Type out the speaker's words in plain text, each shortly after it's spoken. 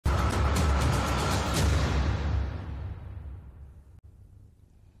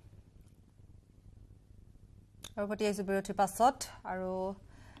সভাপতি বিৰতিৰ পাছত আৰু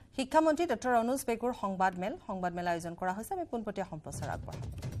শিক্ষামন্ত্ৰী ডক্টৰ ৰনোজ পেগুৰ সংবাদমেল আয়োজন কৰা হৈছে আমি পোনপটীয়া সম্প্ৰচাৰ আগবঢ়াম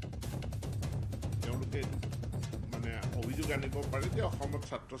তেওঁলোকে মানে অভিযোগ আনিব পাৰে যে অসমত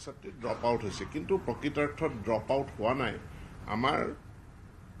ছাত্ৰ ছাত্ৰী ড্ৰপ আউট হৈছে কিন্তু প্ৰকৃতাৰ্থত ড্ৰপ আউট হোৱা নাই আমাৰ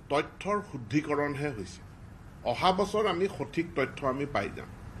তথ্যৰ শুদ্ধিকৰণহে হৈছে অহা বছৰ আমি সঠিক তথ্য আমি পাই যাম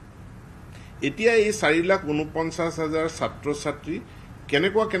এতিয়া এই 4,49,000 ছাত্ৰ ছাত্ৰী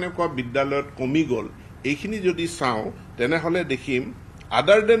কেনেকুৱা বিদ্যালয়ত কমি গ'ল এইখিনি যদি চাওঁ তেনেহলে দেখিম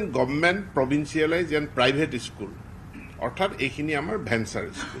আদাৰ then government প্ৰভিন্সিয়েলাইজ and private school অৰ্থাৎ এইখিনি আমাৰ ভেঞ্চাৰ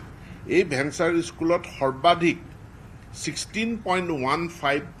স্কুল এই ভেঞ্চাৰ স্কুলত সৰ্বাধিক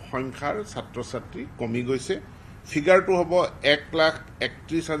 16.15 সংখ্যাৰ ছাত্ৰ ছাত্ৰী কমি গৈছে ফিগাৰটো হ'ব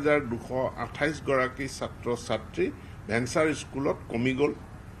 1,31,228 গৰাকী ছাত্ৰ ছাত্ৰী ভেঞ্চাৰ স্কুলত কমি গ'ল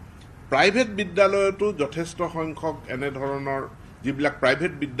প্ৰাইভেট বিদ্যালয়তো যথেষ্ট সংখ্যক এনে ধৰণৰ যিবিলাক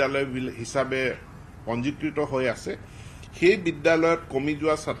প্ৰাইভেট বিদ্যালয় হিচাপে পঞ্জীকৃত হৈ আছে সেই বিদ্যালয়ত কমি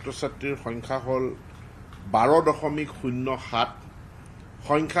যোৱা ছাত্ৰ ছাত্ৰীৰ সংখ্যা হ'ল 12.07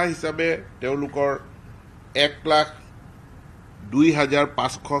 সংখ্যা হিচাপে তেওঁলোকৰ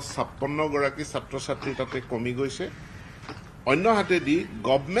 1,02,556 গৰাকী ছাত্ৰ ছাত্ৰী তাতে কমি গৈছে অন্য হাতেদি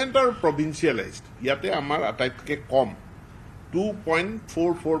গভৰ্নমেণ্ট আৰু প্ৰভিন্সিয়েলাইজড ইয়াতে আমাৰ আটাইতকৈ কম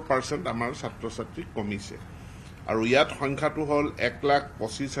 2.44% আমাৰ ছাত্ৰ ছাত্ৰী কমিছে আৰু ইয়াত সংখ্যাটো হ'ল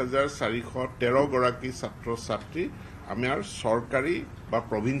 1,25,413 গৰাকী ছাত্ৰ ছাত্ৰী আমাৰ চৰকাৰী বা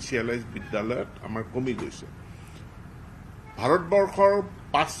প্ৰভিন্সিয়েলাইজ বিদ্যালয়ত আমাৰ কমি গৈছে ভাৰতবৰ্ষৰ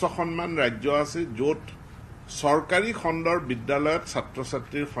 5-6খনমান ৰাজ্য আছে য'ত চৰকাৰী খণ্ডৰ বিদ্যালয়ত ছাত্ৰ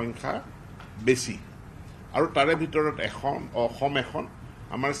ছাত্ৰীৰ সংখ্যা বেছি আৰু তাৰে ভিতৰত অসম এখন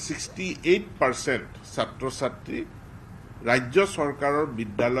আমাৰ 68% ছাত্ৰ ছাত্ৰী ৰাজ্য চৰকাৰৰ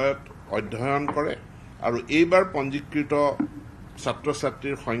বিদ্যালয়ত অধ্যয়ন কৰে আৰু এইবাৰ পঞ্জীকৃত ছাত্ৰ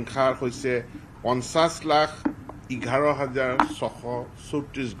ছাত্ৰীৰ সংখ্যা হৈছে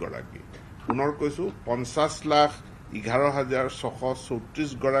 50,11,634 গৰাকী পুনৰ কৈছো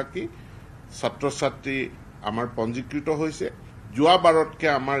 50,11,634 গৰাকী ছাত্ৰ ছাত্ৰী আমাৰ পঞ্জীকৃত হৈছে যোৱাবাৰতকৈ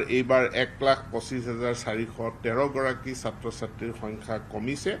আমাৰ এইবাৰ 1,25,413 গৰাকী ছাত্ৰ ছাত্ৰীৰ সংখ্যা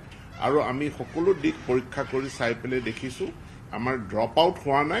কমিছে আৰু আমি সকলো দিক পৰীক্ষা কৰি চাই পেলাই দেখিছো আমাৰ ড্ৰপ আউট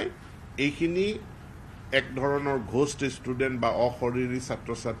হোৱা নাই এইখিনি এক ধৰণৰ ঘোষ্ট ষ্টুডেণ্ট বা অশৰীৰী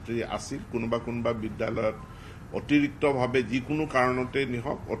ছাত্ৰ ছাত্ৰী আছিল কোনোবা বিদ্যালয়ত অতিৰিক্তভাৱে যিকোনো কাৰণতে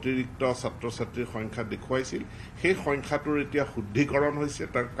নিহক অতিৰিক্ত ছাত্ৰ ছাত্ৰীৰ সংখ্যা দেখুৱাইছিল সেই সংখ্যাটোৰ এতিয়া শুদ্ধিকৰণ হৈছে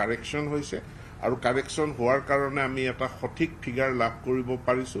তাৰ কাৰেকশ্যন হৈছে আৰু কাৰেকশ্যন হোৱাৰ কাৰণে আমি এটা সঠিক ফিগাৰ লাভ কৰিব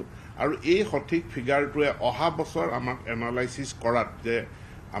পাৰিছো আৰু এই সঠিক ফিগাৰটোৱে অহা বছৰ আমাক এনালাইচিছ কৰাত যে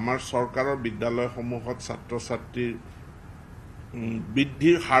আমাৰ চৰকাৰৰ বিদ্যালয়সমূহত ছাত্ৰ ছাত্ৰীৰ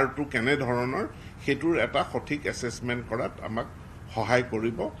বৃদ্ধিৰ হাৰটো কেনে ধৰণৰ হেতুৰ এটা সঠিক এসেসমেন্ট কৰাত আমাক সহায়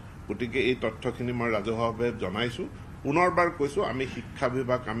কৰিব গতিকে এই তথ্যখিনি মই ৰাজহুৱাভাৱে জনাইছো পুনৰবাৰ কৈছো আমি শিক্ষা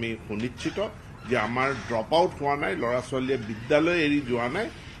বিভাগ আমি সুনিশ্চিত যে আমাৰ ড্ৰপ আউট হোৱা নাই ল'ৰা ছোৱালীয়ে বিদ্যালয় এৰি যোৱা নাই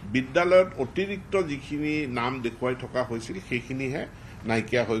বিদ্যালয়ত অতিৰিক্ত যিখিনি নাম দেখুৱাই থকা হৈছিল সেইখিনিহে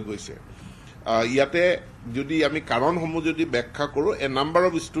নাইকিয়া হৈ গৈছে ইয়াতে যদি আমি কাৰণসমূহ যদি ব্যাখ্যা কৰো এ নাম্বাৰ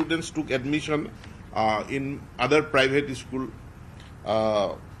অফ ষ্টুডেন্টস টুক এডমিশন ইন আদাৰ private school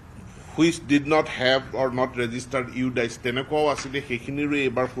which did not have or not registered UDIs তেনেকুৱাও আছিলে সেইখিনিৰো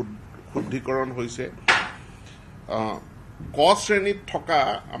এবাৰ শুদ্ধিকৰণ হৈছে ক শ্ৰেণীত থকা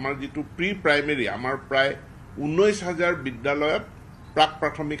আমাৰ যিটো প্ৰি প্ৰাইমেৰী আমাৰ প্ৰায় 19,000 বিদ্যালয়ত প্ৰাক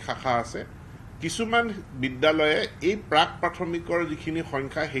প্ৰাথমিক শাখা আছে কিছুমান বিদ্যালয়ে এই প্ৰাক প্ৰাথমিকৰ যিখিনি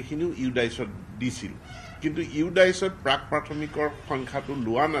সংখ্যা সেইখিনিও ইউডাইছত দিছিল কিন্তু ইউডাইছত প্ৰাক প্ৰাথমিকৰ সংখ্যাটো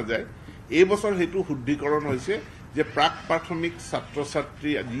লোৱা নাযায় এই বছৰ হেতু শুদ্ধিকৰণ হৈছে যে প্ৰাক প্ৰাথমিক ছাত্ৰ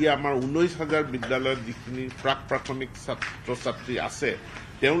ছাত্ৰী যি আমাৰ 19,000 বিদ্যালয়ত যিখিনি প্ৰাক প্ৰাথমিক ছাত্ৰ ছাত্ৰী আছে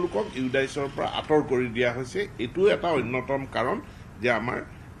তেওঁলোকক ইউডাইছৰ পৰা আঁতৰ কৰি দিয়া হৈছে এটো এটা অন্যতম কাৰণ যে আমাৰ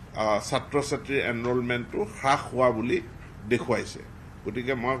ছাত্ৰ ছাত্ৰীৰ এনৰোলমেন্টটো হ্ৰাস হোৱা বুলি দেখুৱাইছে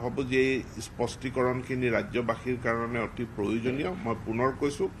গতিকে মই ভাবো যে এই স্পষ্টীকৰণখিনি ৰাজ্যবাসীৰ কাৰণে অতি প্ৰয়োজনীয় মই পুনৰ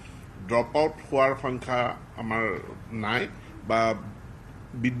কৈছো ড্ৰপ আউট হোৱাৰ সংখ্যা আমাৰ নাই বা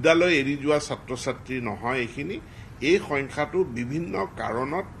বিদ্যালয় এৰি যোৱা ছাত্ৰ ছাত্ৰী নহয় এইখিনি এই সংখ্যাটো বিভিন্ন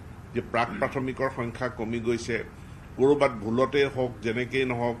কাৰণত যে প্ৰাক প্ৰাথমিকৰ সংখ্যা কমি গৈছে কৰবাত ভুলতে হওক যেনেকৈ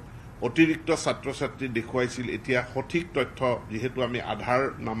নহওক অতিৰিক্ত ছাত্ৰ ছাত্ৰী দেখুৱাইছিল এতিয়া সঠিক তথ্য যেহেতু আমি আধাৰ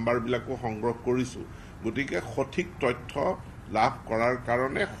নাম্বাৰবিলাকো সংগ্ৰহ কৰিছো গতিকে সঠিক তথ্য লাভ কৰাৰ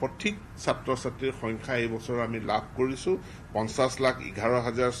কাৰণে সঠিক ছাত্ৰ ছাত্ৰীৰ সংখ্যা এই বছৰ আমি লাভ কৰিছো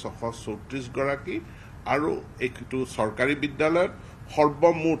 50,11,634 গৰাকী আৰু এইটো চৰকাৰী বিদ্যালয়ত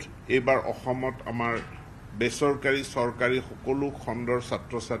সৰ্বমুঠ এইবাৰ অসমত আমাৰ বেসৰকাৰী চৰকাৰী সকলো খণ্ডৰ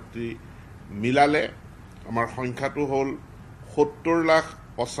ছাত্ৰ ছাত্ৰী মিলালে আমাৰ সংখ্যাটো হ'ল 70,00,000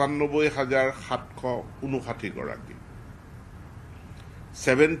 95,759 গৰাকী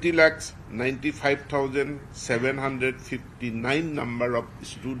 70,95,759 number of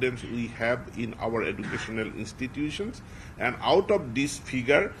students we have in our educational institutions, and out of this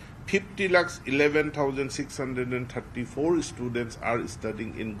figure 50,11,634 students are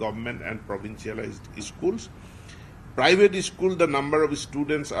studying in government and provincialized schools. Private school, the number of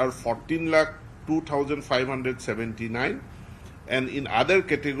students are 14,02,579, and in other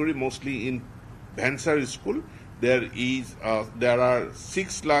category, mostly in Bhansar school, there are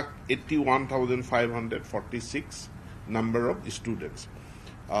 6,81,546 number of students.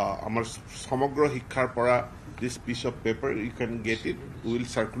 Amar samogra hikkar pora this piece of paper, you can get it. We will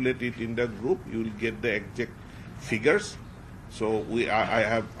circulate it in the group. You will get the exact figures. So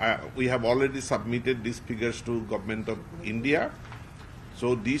we have already submitted these figures to Government of India.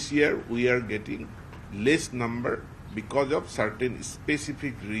 So this year we are getting less number because of certain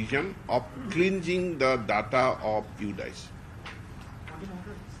specific reason of cleansing the data of UDICE.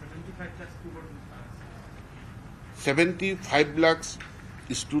 75 lakhs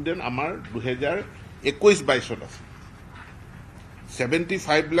student amar 2021-22 আছে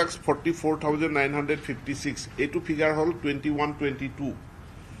 75,44,956 etu figure hol 21-22.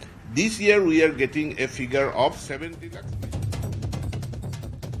 This year we are getting a figure of 70 lakhs.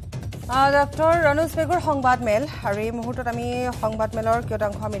 Dr. Ranoj Pegu সংবাদ মেল আৰু এই মুহূৰ্তত আমি সংবাদ মেলৰ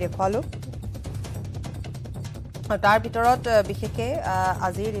কিয়দাংশ আমি দেখুৱালো তাৰ ভিতৰত বিশেষকৈ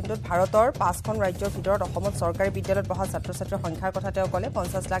আজিৰ দিনটোত ভাৰতৰ 5খন ৰাজ্যৰ ভিতৰত অসমত চৰকাৰী বিদ্যালয়ত পঢ়া ছাত্ৰ-ছাত্ৰীৰ সংখ্যাৰ কথা তেওঁ ক'লে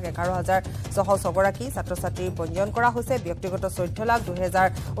 50,11,600 গৰাকী ছাত্ৰ-ছাত্ৰী পঞ্জীয়ন কৰা হৈছে ব্যক্তিগত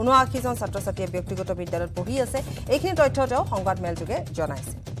 14,02,079 জন ছাত্ৰ-ছাত্ৰীয়ে ব্যক্তিগত বিদ্যালয়ত পঢ়ি আছে এইখিনি তথ্য তেওঁ সংবাদ মেল যোগে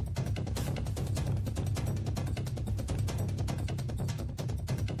জনাইছে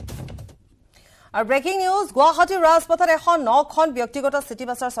আৰু ব্ৰেকিং নিউজ গুৱাহাটী ৰাজপথত এখন 9খন ব্যক্তিগত চিটি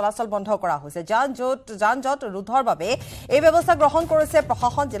বাছৰ চলাচল বন্ধ কৰা হৈছে যান-জঁট ৰোধৰ বাবে এই ব্যৱস্থা গ্ৰহণ কৰিছে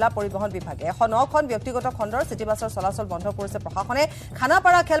প্ৰশাসন জিলা পৰিবহণ বিভাগে এখন 9খন ব্যক্তিগত খণ্ডৰ চিটি বাছৰ চলাচল বন্ধ কৰিছে প্ৰশাসনে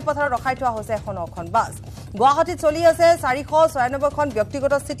খানাপাৰা খেলপথাৰত ৰখাই থোৱা হৈছে এখন 9খন বাছ গুৱাহাটীত চলি আছে 496খন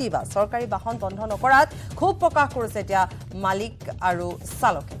ব্যক্তিগত চিটি বাছ চৰকাৰী বাহন বন্ধ নকৰাত খুব প্ৰকাশ কৰিছে এতিয়া মালিক আৰু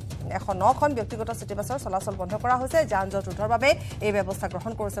চালকে এখন 9খন ব্যক্তিগত চিটি বাছৰ চলাচল বন্ধ কৰা হৈছে যান-জঁট ৰোধৰ বাবে এই ব্যৱস্থা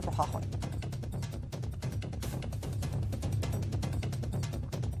গ্ৰহণ কৰিছে প্ৰশাসন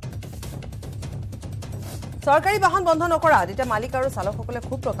চৰকাৰী বাহন বন্ধ নকৰাত এতিয়া মালিক আৰু চালকসকলে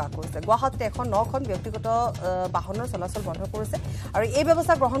খুব প্ৰকাশ কৰিছে গুৱাহাটীত এখন 9খন ব্যক্তিগত বাহনৰ চলাচল বন্ধ কৰিছে আৰু এই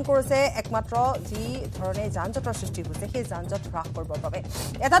ব্যৱস্থা গ্ৰহণ কৰিছে একমাত্ৰ যি ধৰণে যান-জঁটৰ সৃষ্টি হৈছে সেই যান-জঁট হ্ৰাস কৰিবৰ বাবে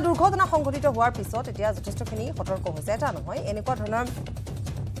এটা দুৰ্ঘটনা সংঘটিত হোৱাৰ পিছত এতিয়া যথেষ্টখিনি সতৰ্ক হৈছে এটা নহয় এনেকুৱা ধৰণৰ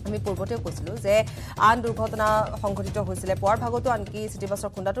আমি পূৰ্বতে কৈছিলো যে আন দুৰ্ঘটনা সংঘটিত হৈছিলে পুৱাৰ ভাগতো আনকি চিটি বাছৰ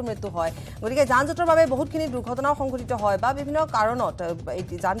খুন্দাটো মৃত্যু হয় গতিকে যান-জঁটৰ বাবে বহুতখিনি দুৰ্ঘটনা সংঘটিত হয় বা বিভিন্ন কাৰণত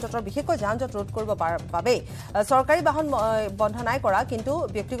যান-জঁটৰ বিশেষকৈ যান-জঁট ৰোধ কৰিব বাবে চৰকাৰী বাহন বন্ধ নাই কৰা কিন্তু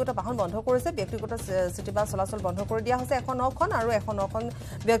ব্যক্তিগত বাহন বন্ধ কৰিছে ব্যক্তিগত চিটি বাছ চলাচল বন্ধ কৰি দিয়া হৈছে এখন 9খন আৰু এখন 9খন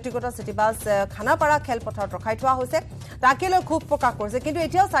ব্যক্তিগত চিটি বাছ খানাপাৰা খেলপথাৰত ৰখাই থোৱা হৈছে তাকে লৈ খুব প্ৰকাশ কৰিছে কিন্তু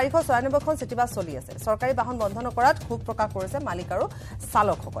এতিয়াও 496খন চিটি বাছ চলি আছে চৰকাৰী বাহন বন্ধ নকৰাত খুব প্ৰকাশ কৰিছে মালিক আৰু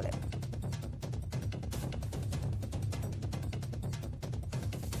চালক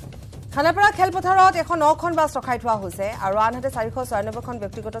খানাপাৰা খেলপথাৰত এখন 9খন বাছ ৰখাই থোৱা হৈছে আৰু আনহাতে 496খন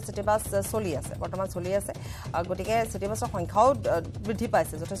ব্যক্তিগত চিটি বাছ চলি আছে বৰ্তমান চলি আছে গতিকে চিটি বাছৰ সংখ্যাও বৃদ্ধি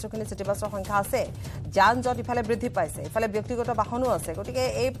পাইছে যথেষ্টখিনি চিটি বাছৰ সংখ্যা আছে যান-জঁট ইফালে বৃদ্ধি পাইছে ইফালে ব্যক্তিগত বাহনো আছে গতিকে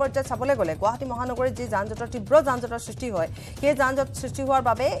এই পৰ্যায়ত চাবলৈ গ'লে গুৱাহাটী মহানগৰীত যি যান-জঁটৰ তীব্ৰ যান-জঁটৰ সৃষ্টি হয় সেই যান-জঁট সৃষ্টি হোৱাৰ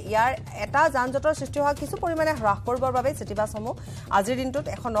বাবে ইয়াৰ এটা যান-জঁটৰ সৃষ্টি হোৱা কিছু পৰিমাণে হ্ৰাস কৰিবৰ বাবে চিটি বাছসমূহ আজিৰ দিনটোত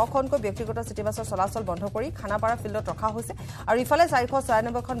এখন 9খনকৈ ব্যক্তিগত চিটি বাছৰ চলাচল বন্ধ কৰি খানাপাৰা ফিল্ডত ৰখা হৈছে আৰু ইফালে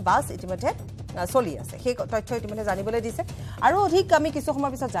 496খন বাছ ইতিমধ্যে চলি আছে সেই তথ্য ইতিমধ্যে জানিবলৈ দিছে আৰু অধিক আমি কিছু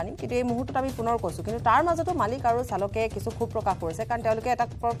সময় পিছত জানিম কিন্তু এই মুহূৰ্তত আমি পুনৰ কৈছো কিন্তু তাৰ মাজতো মালিক আৰু চালকে কিছু খুব প্ৰকাশ কৰিছে কাৰণ তেওঁলোকে এটা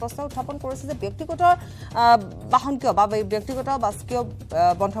প্ৰশ্ন উত্থাপন কৰিছে যে ব্যক্তিগত বাহন কিয় বা ব্যক্তিগত বাছ কিয়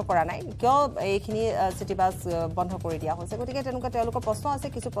বন্ধ কৰা নাই কিয় এইখিনি চিটি বাছ বন্ধ কৰি দিয়া হৈছে গতিকে তেনেকুৱা তেওঁলোকৰ প্ৰশ্ন আছে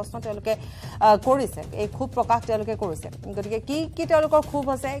কিছু প্ৰশ্ন তেওঁলোকে কৰিছে এই খুব প্ৰকাশ তেওঁলোকে কৰিছে গতিকে কি তেওঁলোকৰ খুব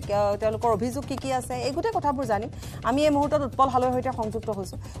আছে তেওঁলোকৰ অভিযোগ কি আছে এই গোটেই কথাবোৰ জানিম আমি এই মুহূৰ্তত উৎপল হালৰ সৈতে সংযুক্ত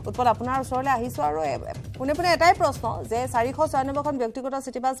হৈছো উৎপল আপোনাৰ ওচৰলৈ আহিছো আৰু পুনে পুনে এটাই প্ৰশ্ন যে 496খন ব্যক্তিগত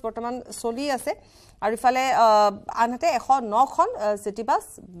চিটি বাছ বৰ্তমান চলি আছে আৰু ইফালে আনহাতে 109খন চিটি বাছ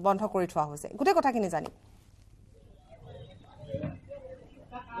বন্ধ কৰি থোৱা হৈছে গোটেই কথাখিনি জানিম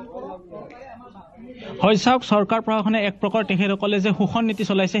হয় চাওক চৰকাৰ প্ৰশাসনে এক প্ৰকাৰ তেখেতসকলে যে শোষণ নীতি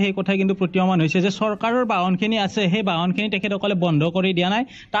চলাইছে সেই কথা কিন্তু প্ৰতীয়মান হৈছে যে চৰকাৰৰ বাহনখিনি আছে সেই বাহনখিনি তেখেতসকলে বন্ধ কৰি দিয়া নাই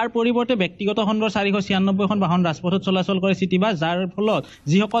তাৰ পৰিৱৰ্তে ব্যক্তিগত খণ্ডৰ 496খন বাহন ৰাজপথত চলাচল কৰে চিটি বাছ যাৰ ফলত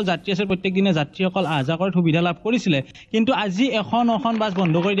যিসকল যাত্ৰী আছে প্ৰত্যেক দিনে যাত্ৰীসকল আহা কৰাত সুবিধা লাভ কৰিছিলে কিন্তু আজি এখন বাছ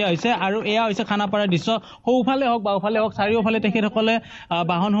বন্ধ কৰি দিয়া হৈছে আৰু এয়া হৈছে খানাপাৰাৰ দৃশ্য সৌফালে হওক বাওঁফালে হওক চাৰিওফালে তেখেতসকলে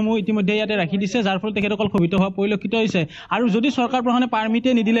বাহনসমূহ ইতিমধ্যে ইয়াতে ৰাখি দিছে যাৰ ফলত তেখেতসকল ক্ষোভিত হোৱা পৰিলক্ষিত হৈছে আৰু যদি চৰকাৰ প্ৰশাসনে পাৰ্মিটে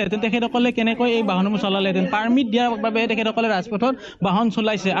নিদিলে তেন্তে তেখেতসকলে কেনেকৈ এই বাহনসমূহ চলালেহেঁতেন পাৰ্মিট দিয়াৰ বাবে তেখেতসকলে ৰাজপথত বাহন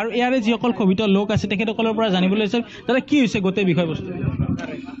চলাইছে আৰু ইয়াৰে যিসকল ক্ষোভিত লোক আছে তেখেতসকলৰ পৰা জানিবলৈ হৈছে তাতে কি হৈছে গোটেই বিষয়বস্তু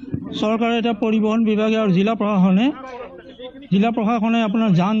চৰকাৰে এটা পৰিবহণ বিভাগে আৰু জিলা প্ৰশাসনে আপোনাৰ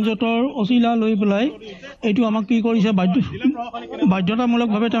যান জঁটৰ অচিলা লৈ পেলাই এইটো আমাক কি কৰিছে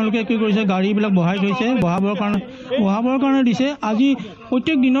বাধ্যতামূলকভাৱে তেওঁলোকে কি কৰিছে গাড়ীবিলাক বঢ়াই থৈছে বঢ়াবৰ কাৰণে দিছে আজি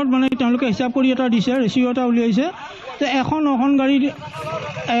প্ৰত্যেক দিনত মানে তেওঁলোকে হিচাপ কৰি এটা দিছে ৰেচিঅ' এটা উলিয়াইছে যে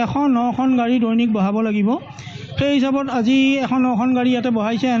 109খন গাড়ী দৈনিক বঢ়াব লাগিব সেই হিচাপত আজি 109খন গাড়ী ইয়াতে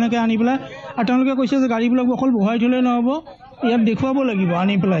বঢ়াইছে এনেকৈ আনি পেলাই আৰু তেওঁলোকে কৈছে যে গাড়ীবিলাক অকল বঢ়াই থ'লে নহ'ব ইয়াত দেখুৱাব লাগিব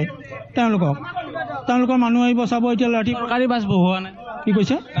আনি পেলাই তেওঁলোকৰ মানুহ আহিব চাব এতিয়া লাঠি চৰকাৰী বাছ বহোৱা নাই কি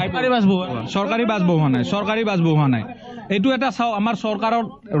কৈছে চৰকাৰী বাছ বহোৱা নাই এইটো এটা চাওঁ আমাৰ চৰকাৰৰ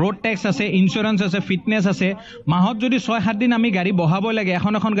ৰোড টেক্স আছে ইঞ্চুৰেঞ্চ আছে ফিটনেছ আছে মাহত যদি 6-7 দিন আমি গাড়ী বহাব লাগে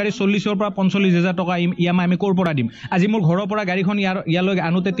এখন গাড়ী 40,000 পৰা 45,000 টকা EMI আমি ক'ৰ পৰা দিম আজি মোৰ ঘৰৰ পৰা গাড়ীখন ইয়ালৈ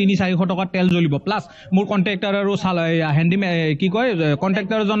আনোতে 300-400 টকা তেল জ্বলিব প্লাছ মোৰ কণ্ট্ৰেক্টৰ আৰু কি কয়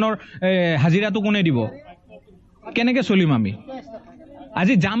কণ্ট্ৰেক্টৰজনৰ হাজিৰাটো কোনে দিব কেনেকৈ চলিম আমি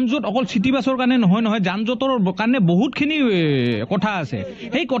আজি জামজট অকল চিটি বাছৰ কাৰণে নহয় জামজটৰ কাৰণে বহুতখিনি কথা আছে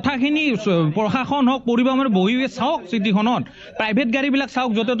সেই কথাখিনি প্ৰশাসন হওক পৰিবহণৰ বহি চাওক চিটিখনত প্ৰাইভেট গাড়ীবিলাক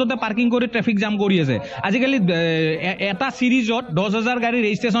চাওক য'তে ত'তে পাৰ্কিং কৰি ট্ৰেফিক জাম কৰি আছে আজিকালি এটা চিৰিজত 10,000 গাড়ী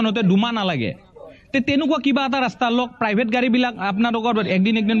ৰেজিষ্ট্ৰেশ্যন হওঁতে 2 মাহ নালাগে তেনেকুৱা কিবা এটা ৰাস্তা লওক প্ৰাইভেট গাড়ীবিলাক আপোনালোকৰ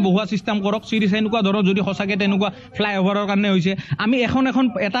একদিন বহোৱা চিষ্টেম কৰক চিৰিজ এনেকুৱা ধৰক যদি সঁচাকৈ তেনেকুৱা ফ্লাইঅভাৰৰ কাৰণে হৈছে আমি এখন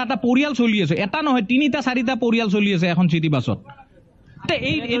এটা পৰিয়াল চলি আছো এটা নহয় 3-4টা পৰিয়াল চলি আছে এখন চিটি বাছত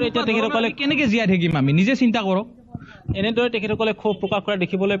এতিয়া তেখেতসকলে কেনেকৈ জীয়াই থাকিম আমি নিজে চিন্তা কৰক এনেদৰে তেখেতসকলে ক্ষোভ প্ৰকাশ কৰা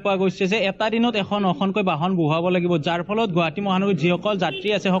দেখিবলৈ পোৱা গৈছে যে এটা দিনত এখনকৈ বাহন বহাব লাগিব যাৰ ফলত গুৱাহাটী মহানগৰীত যিসকল যাত্ৰী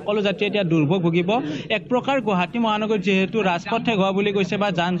আছে সকলো যাত্ৰী এতিয়া দুৰ্ভোগ ভুগিব এক প্ৰকাৰ গুৱাহাটী মহানগৰীত যিহেতু ৰাজপথ ঠেক হোৱা বুলি কৈছে বা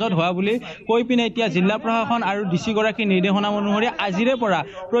যান জঁট হোৱা বুলি কৈ পিনে এতিয়া জিলা প্ৰশাসন আৰু DC গৰাকীৰ নিৰ্দেশনা অনুসৰি আজিৰে পৰা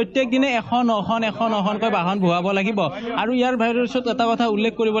প্ৰত্যেক দিনে এখনকৈ বাহন বহাব লাগিব আৰু ইয়াৰ ভিতৰত এটা কথা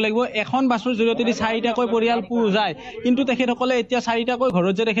উল্লেখ কৰিব লাগিব এখন বাছৰ জৰিয়তে 4টাকৈ পৰিয়াল পোহ যায় কিন্তু তেখেতসকলে এতিয়া 4টাকৈ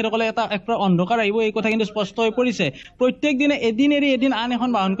ঘৰত যে তেখেতসকলে এটা অন্ধকাৰ আহিব এই কথা কিন্তু স্পষ্ট হৈ পৰিছে প্ৰত্যেক দিনে এদিন এৰি এদিন আন এখন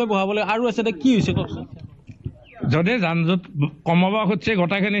বাহনকৈ বহাবলৈ আৰু আছে কি হৈছে কওকচোন যদি যান জঁট কমাব খুজিছে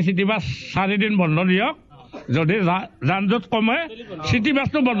গোটেইখিনি চিটি বাছ 4 দিন বন্ধ দিয়ক যদি যান জঁট কমে চিটি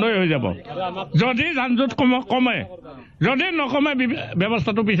বাছটো বন্ধ হৈ যাব যদি যান জঁট কমে যদি নকমে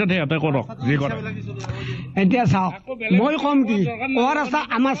ব্যৱস্থাটো পিছত সিহঁতে কৰক যি কৰে এতিয়া চাওক মই কম কি কোৱা ৰাস্তা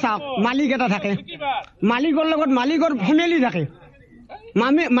আমাৰ চাওক মালিক এটা থাকে মালিকৰ লগত মালিকৰ ফেমিলি থাকে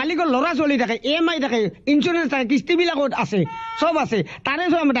মালিকৰ ল'ৰা ছোৱালী থাকে EMI থাকে ইঞ্চুৰেঞ্চ থাকে কিস্তিবিলাকত আছে চব আছে তাৰে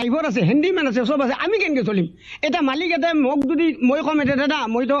চব ড্ৰাইভাৰ আছে হেণ্ডিমেন আছে চব আছে আমি কেনেকৈ চলিম এতিয়া মালিক এটাই মোক যদি মই কম এতিয়া দাদা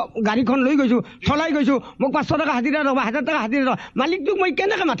মইতো গাড়ীখন লৈ গৈছোঁ চলাই গৈছোঁ মোক 500 টকা হাজিৰা দিব 1000 টকা হাজিৰা দিব মালিকটোক মই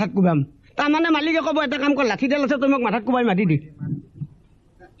কেনেকৈ মাথাত কোবাম তাৰমানে মালিকে ক'ব এটা কাম কৰ লাঠিডাল আছে তই মোক মাথাত কোবাই মাতি দি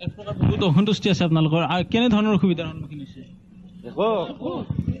বহুত অসন্তুষ্টি আছে আপোনালোকৰ আৰু কেনেধৰণৰ অসুবিধাৰ সন্মুখীন হৈছে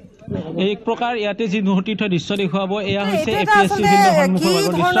এক প্ৰকাৰ ইয়াতে যি মুহূৰ্তিত দৃশ্য দেখুৱাব এয়া হৈছে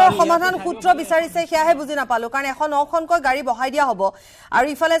সমাধান সূত্ৰ বিচাৰিছে সেয়াহে বুজি নাপালো কাৰণ 109খনকৈ গাড়ী বহাই দিয়া হ'ব আৰু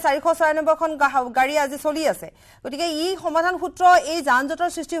ইফালে 496খন গাড়ী আজি চলি আছে গতিকে ই সমাধান সূত্ৰ এই যান জঁটৰ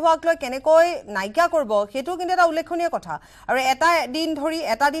সৃষ্টি হোৱাক লৈ কেনেকৈ নাইকিয়া কৰিব সেইটো কিন্তু এটা উল্লেখনীয় কথা আৰু এটা দিন ধৰি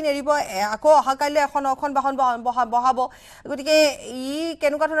এটা দিন এৰিব আকৌ অহাকাইলৈ 109খন বাহন বহাব গতিকে ই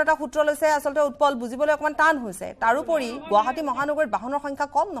কেনেকুৱা ধৰণৰ এটা সূত্ৰ লৈছে আচলতে উৎপল বুজিবলৈ অকমান টান হৈছে তাৰোপৰি গুৱাহাটী মহানগৰীত বাহনৰ সংখ্যা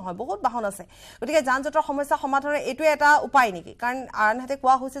কম নহয় বহুত বাহন আছে গতিকে যান জঁটৰ সমস্যা সমাধানৰ এইটোৱে এটা উপায় নেকি কাৰণ আনহাতে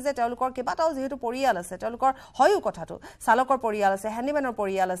কোৱা হৈছে যে তেওঁলোকৰ কেইবাটাও যেহেতু পৰিয়াল আছে তেওঁলোকৰ হয়ও কথাটো চালকৰ পৰিয়াল আছে হেণ্ডিমেনৰ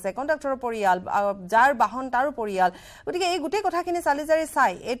পৰিয়াল আছে কণ্ডাক্টৰৰ পৰিয়াল যাৰ বাহন তাৰো পৰিয়াল গতিকে এই গোটেই কথাখিনি চালি জাৰি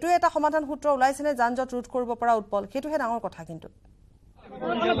চাই এইটোৱে এটা সমাধান সূত্ৰ ওলাইছেনে যান জঁট ৰোধ কৰিব পৰা উৎপল সেইটোহে ডাঙৰ কথা কিন্তু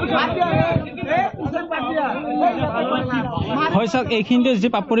হয় চাওক এইখিনিতে যি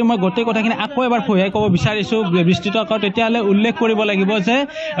পাপৰি মই গোটেই কথাখিনি আকৌ এবাৰ ফুৰাই ক'ব বিচাৰিছোঁ বিস্তৃত আকৌ তেতিয়াহ'লে উল্লেখ কৰিব লাগিব যে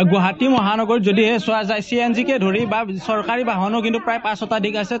গুৱাহাটী মহানগৰত যদিহে চোৱা যায় CNG-কে ধৰি বা চৰকাৰী বাহনো কিন্তু প্ৰায় 5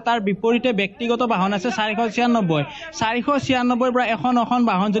 শতাধিক আছে তাৰ বিপৰীতে ব্যক্তিগত বাহন আছে 496 পৰা এখন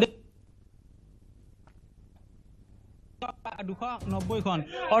বাহন যদি 290খন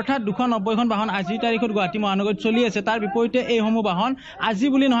অৰ্থাৎ 290খন বাহন আজিৰ তাৰিখত গুৱাহাটী মহানগৰীত চলি আছে তাৰ বিপৰীতে এইসমূহ বাহন আজি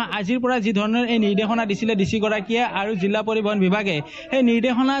বুলি নহয় আজিৰ পৰা যি ধৰণৰ এই নিৰ্দেশনা দিছিলে ডিচি গৰাকীয়ে আৰু জিলা পৰিবহণ বিভাগে এই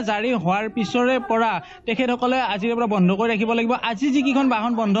নিৰ্দেশনা জাৰি হোৱাৰ পিছৰে পৰা তেখেতসকলে আজিৰ পৰা বন্ধ কৰি ৰাখিব লাগিব আজি যিকেইখন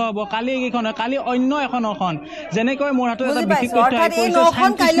বাহন বন্ধ হ'ব কালি এইকেইখন কালি অন্য এখন যেনেকৈ মোৰ হাতত এটা বিশেষ তথ্য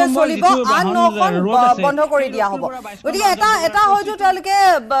বন্ধ কৰি দিয়া হ'ব গতিকে এটা হয়তো তেওঁলোকে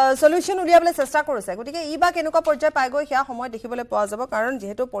সলিউশন উলিয়াবলৈ চেষ্টা কৰিছে গতিকে ই বা কেনেকুৱা পৰ্যায় পাইগৈ সেয়া সময় দেখিবলৈ পোৱা যাব কাৰণ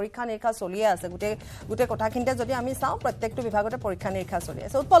যেহেতু পৰীক্ষা নিৰীক্ষা চলিয়ে আছে গোটেই কথাখিনিতে যদি আমি চাওঁ প্ৰত্যেকটো বিভাগতে পৰীক্ষা নিৰীক্ষা চলি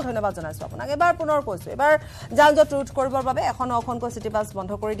আছে উৎপল ধন্যবাদ জনাইছো আপোনাক এবাৰ পুনৰ কৈছো এবাৰ যান-জঁট ৰোধ কৰিবৰ বাবে 109খনকৈ চিটি বাছ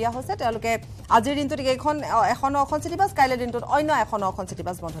বন্ধ কৰি দিয়া হৈছে তেওঁলোকে আজিৰ দিনটোত এইখন 109খন চিটি বাছ কাইলৈ দিনটোত অন্য 109খন চিটি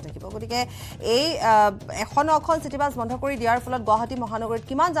বাছ বন্ধ থাকিব গতিকে এই 109খন চিটি বাছ বন্ধ কৰি দিয়াৰ ফলত গুৱাহাটী মহানগৰীত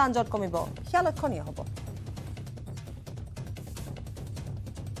কিমান যান-জঁট কমিব সেয়া লক্ষণীয় হ'ব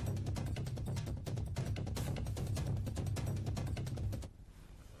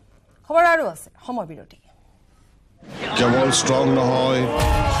খবৰ আৰু আছে সময় বিৰতি কেৱল ষ্ট্ৰং নহয়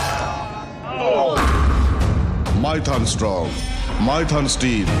মাইথান ষ্ট্ৰং মাইথান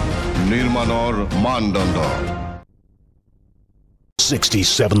ষ্টিল নিৰ্মাণৰ মানদণ্ড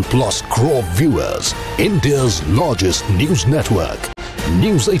 67+ crore viewers, India's largest news network,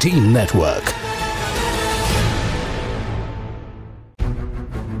 News18 Network.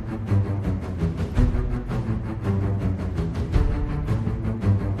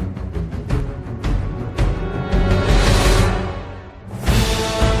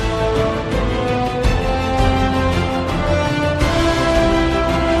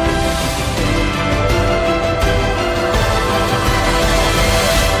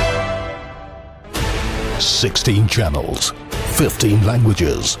 Sixteen channels, 15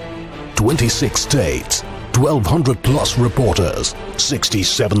 languages, 26 states, 1,200+ reporters,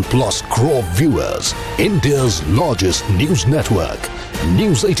 67+ crore viewers, India's largest news network,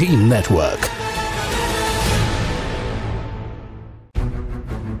 News18 Network.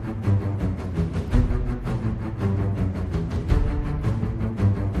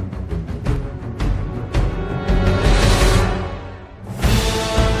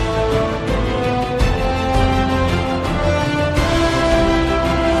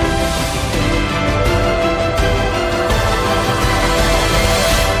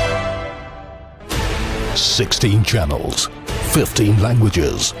 Sixteen channels, 15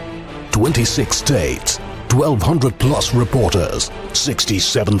 languages, 26 states, 1,200+ reporters,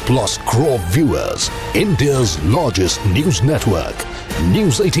 67+ crore viewers, India's largest news network,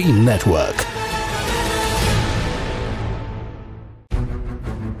 News18 Network.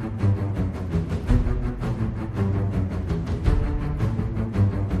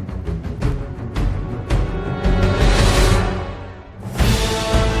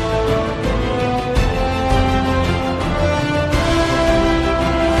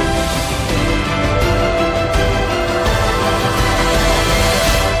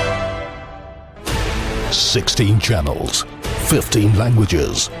 Sixteen channels, 15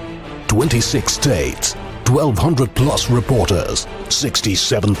 languages, 26 states, 1,200+ reporters,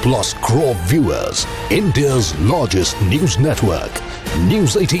 67+ crore viewers, India's largest news network,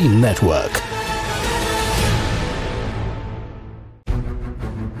 News18 Network.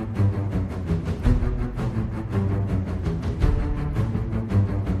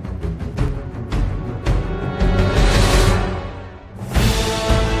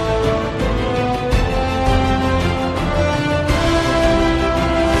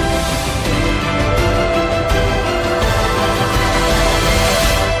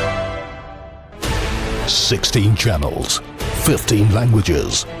 Sixteen channels, 15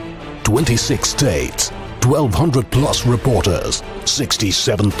 languages, 26 states, 1,200+ reporters,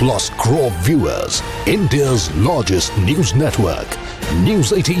 67+ crore viewers, India's largest news network,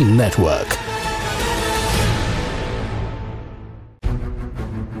 News18 Network.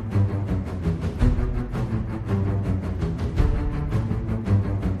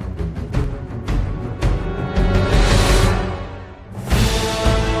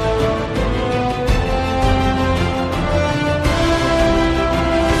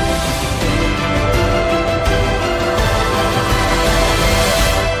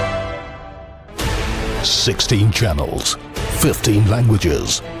 Sixteen channels, 15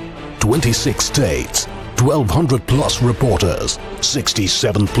 languages, 26 states, 1,200+ reporters,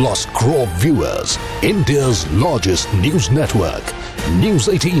 67+ crore viewers, India's largest news network,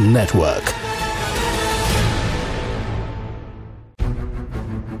 News18 Network.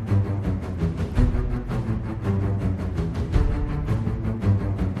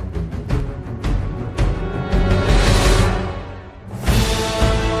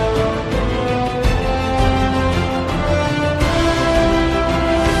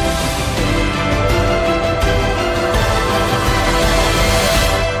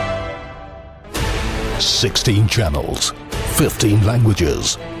 16 channels, 15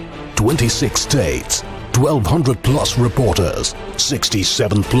 languages, 26 states, 1,200 plus reporters,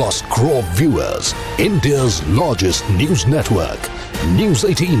 67 plus crore viewers. India's largest news network,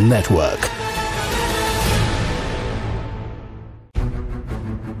 News18 Network.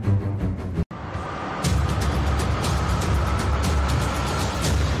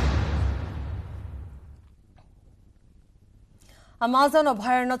 Amazon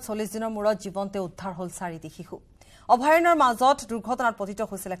অভয়াৰণ্যত 40 দিনৰ মূৰত জীৱন্তে উদ্ধাৰ হ'ল 4টি শিশু অভয়াৰণ্যৰ মাজত দুৰ্ঘটনাত পতিত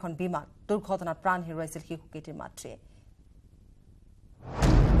হৈছিল এখন বিমান দুৰ্ঘটনাত প্ৰাণ হেৰুৱাইছিল শিশুকেইটিৰ মাতৃয়ে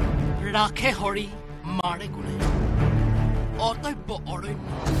ৰাখে হৰি মাৰে গুণে অতব্য অৰণ্য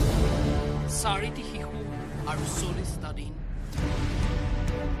 4টি শিশু আৰু 40টা দিন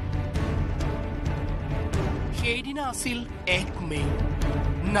সেইদিনা আছিল 1 মে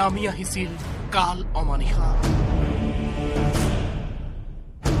নামি আহিছিল কাল অমানিশা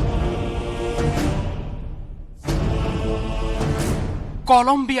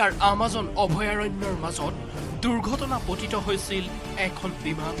কলম্বিয়াৰ আমাজন অভয়াৰণ্যৰ মাজত দুৰ্ঘটনা পতিত হৈছিল এখন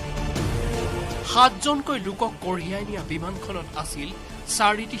বিমান 7জনকৈ লোকক কঢ়িয়াই নিয়া বিমানখনত আছিল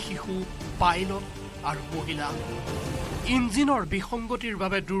 4টি শিশু পাইলট আৰু মহিলা ইঞ্জিনৰ বিসংগতিৰ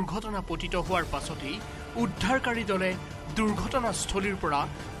বাবে দুৰ্ঘটনা পতিত হোৱাৰ পাছতেই উদ্ধাৰকাৰী দলে দুৰ্ঘটনাস্থলীৰ পৰা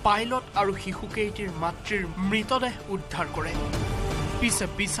পাইলট আৰু শিশুকেইটিৰ মাতৃৰ মৃতদেহ উদ্ধাৰ কৰে পিছে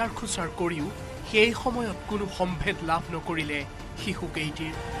বিচাৰ খুচাৰ কৰিও সেই সময়ত কোনো সম্ভেদ লাভ নকৰিলে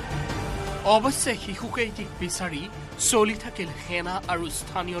শিশুকেইটিৰ অৱশ্যে শিশুকেইটিক বিচাৰি চলি থাকিল সেনা আৰু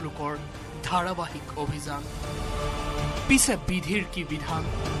স্থানীয় লোকৰ ধাৰাবাহিক অভিযান পিছে বিধিৰ কি বিধান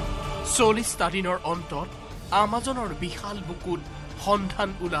 40টা দিনৰ অন্তত আমাজনৰ বিশাল বুকুত সন্ধান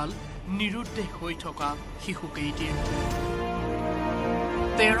ওলাল নিৰুদ্দেশ হৈ থকা শিশুকেইটিৰ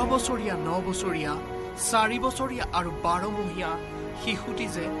 13 বছৰীয়া 9 বছৰীয়া 4 বছৰীয়া আৰু 12 মহীয়া শিশুটি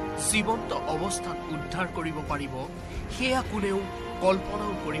যে জীৱন্ত অৱস্থাত উদ্ধাৰ কৰিব পাৰিব সেয়া কোনেও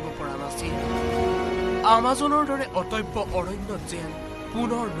কল্পনাও কৰিব পৰা নাছিল আমাজনৰ দৰে অতব্য অৰণ্যত যেন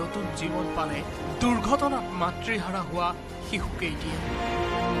পুনৰ নতুন জীৱন পালে দুৰ্ঘটনাত মাতৃহাৰা হোৱা শিশুকেইটিয়ে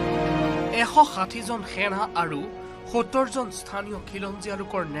 160 জন সেনা আৰু 70 জন স্থানীয় খিলঞ্জীয়া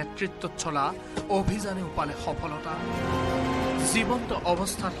লোকৰ নেতৃত্বত চলা অভিযানেও পালে সফলতা জীৱন্ত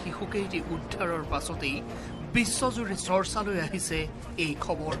অৱস্থাত শিশুকেইটি উদ্ধাৰৰ পাছতেই বিশ্বজুৰি চৰ্চালৈ আহিছে এই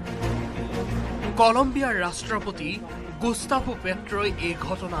খবৰ কলম্বিয়াৰ ৰাষ্ট্ৰপতি গুস্তাভো পেট্ৰই এই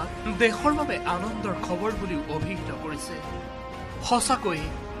ঘটনাক দেশৰ বাবে আনন্দৰ খবৰ বুলি অভিহিত কৰিছে সঁচাকৈয়ে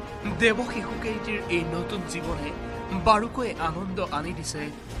দেৱ শিশুকেইটিৰ এই নতুন জীৱনে বাৰুকৈ আনন্দ আনি দিছে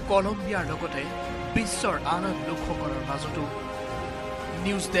কলম্বিয়াৰ লগতে বিশ্বৰ আন লোকসকলৰ মাজতো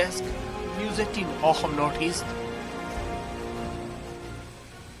news desk news 18 Assam north east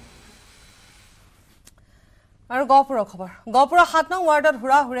আৰু গহপুৰৰ খবৰ গহপুৰৰ 7 নং ৱাৰ্ডত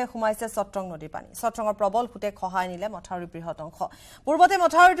হুৰাহুৰে সোমাইছে সত্ৰং নদীৰ পানী সত্ৰঙৰ প্ৰবল ফুটে খহাই নিলে মথাউৰিৰ বৃহৎ অংশ পূৰ্বতে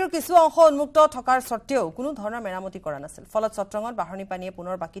মথাউৰিটোৰ কিছু অংশ উন্মুক্ত থকাৰ সত্ত্বেও কোনো ধৰণৰ মেৰামতি কৰা নাছিল ফলত সত্ৰঙত বাঢ়নি পানীয়ে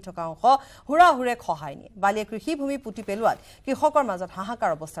পুনৰ বাকি থকা অংশ হুৰাহুৰে খহাই নিয়ে বালিয়ে কৃষিভূমি পুতি পেলোৱাত কৃষকৰ মাজত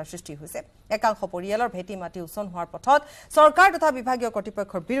হাহাকাৰ অৱস্থাৰ সৃষ্টি হৈছে একাংশ পৰিয়ালৰ ভেটি মাটি উচন হোৱাৰ পথত চৰকাৰ তথা বিভাগীয়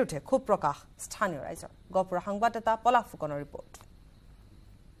কৰ্তৃপক্ষৰ বিৰুদ্ধে ক্ষোভ প্ৰকাশ স্থানীয় ৰাইজৰ গহপুৰৰ সংবাদদাতা পলাশ ফুকনৰ ৰিপৰ্ট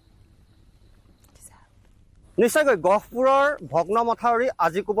নিশ্চয়কৈ গহপুৰৰ ভগ্ন মথাউৰি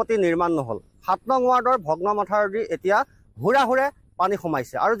আজি কুপতি নিৰ্মাণ নহল 7 নং ৱাৰ্ডৰ ভগ্ন মথাউৰি এতিয়া হুৰাহুৰে পানী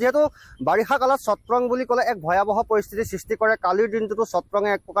সোমাইছে আৰু যেহেতু বাৰিষা কালত সত্ৰং বুলি ক'লে এক ভয়াবহ পৰিস্থিতিৰ সৃষ্টি কৰে কালিৰ দিনটোতো সত্ৰঙে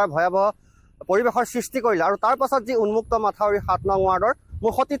এক প্ৰকাৰ ভয়াবহ পৰিৱেশৰ সৃষ্টি কৰিলে আৰু তাৰ পাছত যি উন্মুক্ত মথাউৰি 7 নং ৱাৰ্ডৰ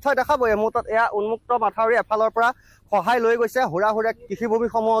মোৰ সতীৰ্থ দেখাব এই মুহূৰ্তত এয়া উন্মুক্ত মথাউৰি এফালৰ পৰা খহাই লৈ গৈছে হুৰাহুৰে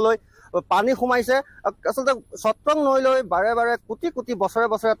কৃষিভূমিসমূহলৈ পানী সোমাইছে আসলতে সত্ৰং নৈলৈ বাৰে বাৰে কোটি কোটি বছৰে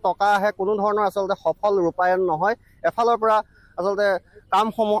বছৰে টকা আহে কোনো ধৰণৰ আসলতে সফল ৰূপায়ণ নহয় এফালৰ পৰা আসলতে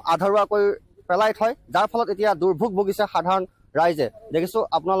কামসমূহ আধৰুৱাকৈ পেলাই থয় যাৰ ফলত এতিয়া দুৰ্ভোগ ভুগিছে সাধাৰণ ৰাইজে দেখিছোঁ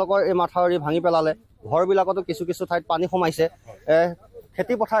আপোনালোকৰ এই মাথাউৰি ভাঙি পেলালে ঘৰবিলাকতো কিছু কিছু ঠাইত পানী সোমাইছে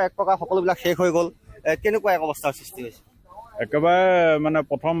খেতি পথাৰ এক প্ৰকাৰ সকলোবিলাক শেষ হৈ গ'ল কেনেকুৱা এক অৱস্থাৰ সৃষ্টি হৈছে একেবাৰে মানে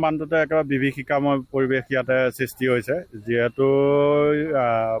প্ৰথম বানটোতে একেবাৰে বিভীষিকাময় পৰিৱেশ ইয়াতে সৃষ্টি হৈছে যিহেতু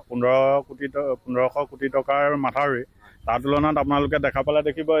 1500 কোটি টকাৰ মাথাউৰি তাৰ তুলনাত আপোনালোকে দেখা পালে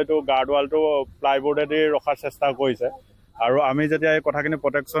দেখিব এইটো গাৰ্ডৱালটো প্লাইবোৰ্ডেদি ৰখাৰ চেষ্টা কৰিছে আৰু আমি যেতিয়া এই কথাখিনি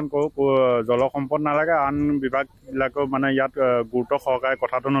প্ৰটেকশ্যন কৰোঁ জলসম্পদ নালাগে আন বিভাগবিলাকেও মানে ইয়াত গুৰুত্ব সহকাৰে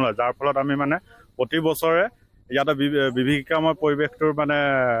কথাটো নলয় যাৰ ফলত আমি মানে প্ৰতি বছৰে ইয়াতে বিভীষিকাময় পৰিৱেশটোৰ মানে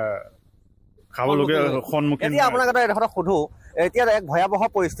খাবলগীয়া সন্মুখীন আপোনাক এটা সোধো এতিয়া এক ভয়াবহ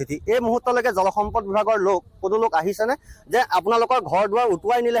পৰিস্থিতি এই মুহূৰ্তলৈকে জলসম্পদ বিভাগৰ কোনো লোক আহিছেনে যে আপোনালোকৰ ঘৰ দুৱাৰ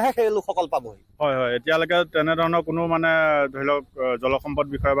উটুৱাই নিলেহে সেই লোকসকল পাবহি হয় হয় এতিয়ালৈকে তেনেধৰণৰ কোনো মানে ধৰি লওক জলসম্পদ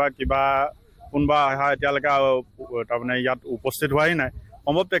বিষয় বা কিবা কোনোবা অহা এতিয়ালৈকে তাৰমানে ইয়াত উপস্থিত হোৱাই নাই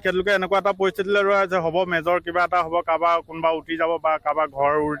সম্ভৱ তেখেতলোকে এনেকুৱা এটা পৰিস্থিতিলৈ ৰৈ আছে হ'ব মেজৰ কিবা এটা হ'ব কাৰোবাৰ কোনোবা উঠি যাব বা কাৰোবাৰ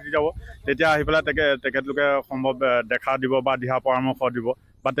ঘৰ উঠি যাব তেতিয়া আহি পেলাই তেখেতলোকে সম্ভৱ দেখা দিব বা দিহা পৰামৰ্শ দিব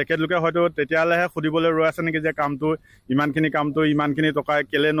বা তেখেতলোকে হয়তো তেতিয়ালৈহে সুধিবলৈ ৰৈ আছে নেকি যে কামটো ইমানখিনি টকাই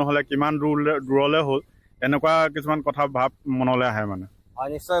কেলে নহ'লে কিমান দূৰলৈ হ'ল এনেকুৱা কিছুমান কথা ভাৱ মনলৈ আহে মানে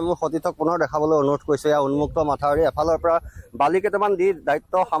নিশ্চয় মোৰ সতীৰ্থক পুনৰ দেখাবলৈ অনুৰোধ কৰিছোঁ এয়া উন্মুক্ত মাথাউৰি এফালৰ পৰা বালি কেইটামান দি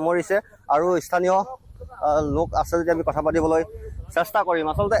দায়িত্ব সামৰিছে আৰু স্থানীয় লোক আছে যদি আমি কথা পাতিবলৈ চেষ্টা কৰিম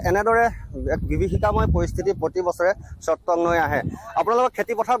আচলতে এনেদৰে এক বিভীষিকাময় পৰিস্থিতি প্ৰতি বছৰে চট্টং নৈ আহে আপোনালোকৰ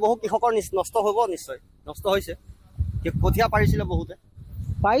খেতি পথাৰ বহু কৃষকৰ নষ্ট হ'ব নিশ্চয় নষ্ট হৈছে কঠীয়া পাৰিছিলে বহুতে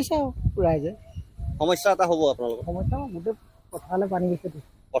পাৰিছে ৰাইজে সমস্যা এটা হ'ব আপোনালোকৰ সমস্যা গোটেই পথাৰলৈ পানী গৈছে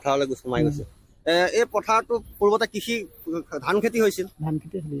পথাৰলৈ সোমাই গৈছে এই পথাৰটো পূৰ্বতে কৃষি ধান খেতি হৈছিল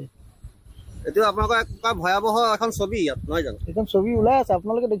এইটো আপোনালোকৰ এক ভয়াৱহ এখন ছবি ইয়াত নহয় জানো একদম ছবি ওলাই আছে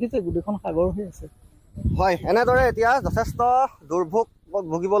আপোনালোকে দেখিছে গোটেইখন সাগৰ হৈ আছে হয় এনেদৰে এতিয়া যথেষ্ট দুৰ্ভোগ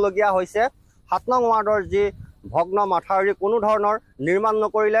ভুগিবলগীয়া হৈছে 7 নং ৱাৰ্ডৰ যি ভগ্ন মাথাউৰি কোনো ধৰণৰ নিৰ্মাণ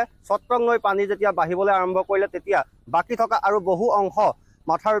নকৰিলে চট্টং নৈ পানী যেতিয়া বাঢ়িবলৈ আৰম্ভ কৰিলে তেতিয়া বাকী থকা আৰু বহু অংশ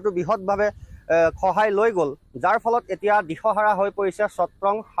মাথাউৰিটো বৃহৎভাৱে খহাই লৈ গ'ল যাৰ ফলত এতিয়া দিশহাৰা হৈ পৰিছে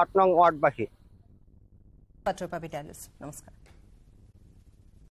চট্টং 7 নং ৱাৰ্ডবাসী নমস্কাৰ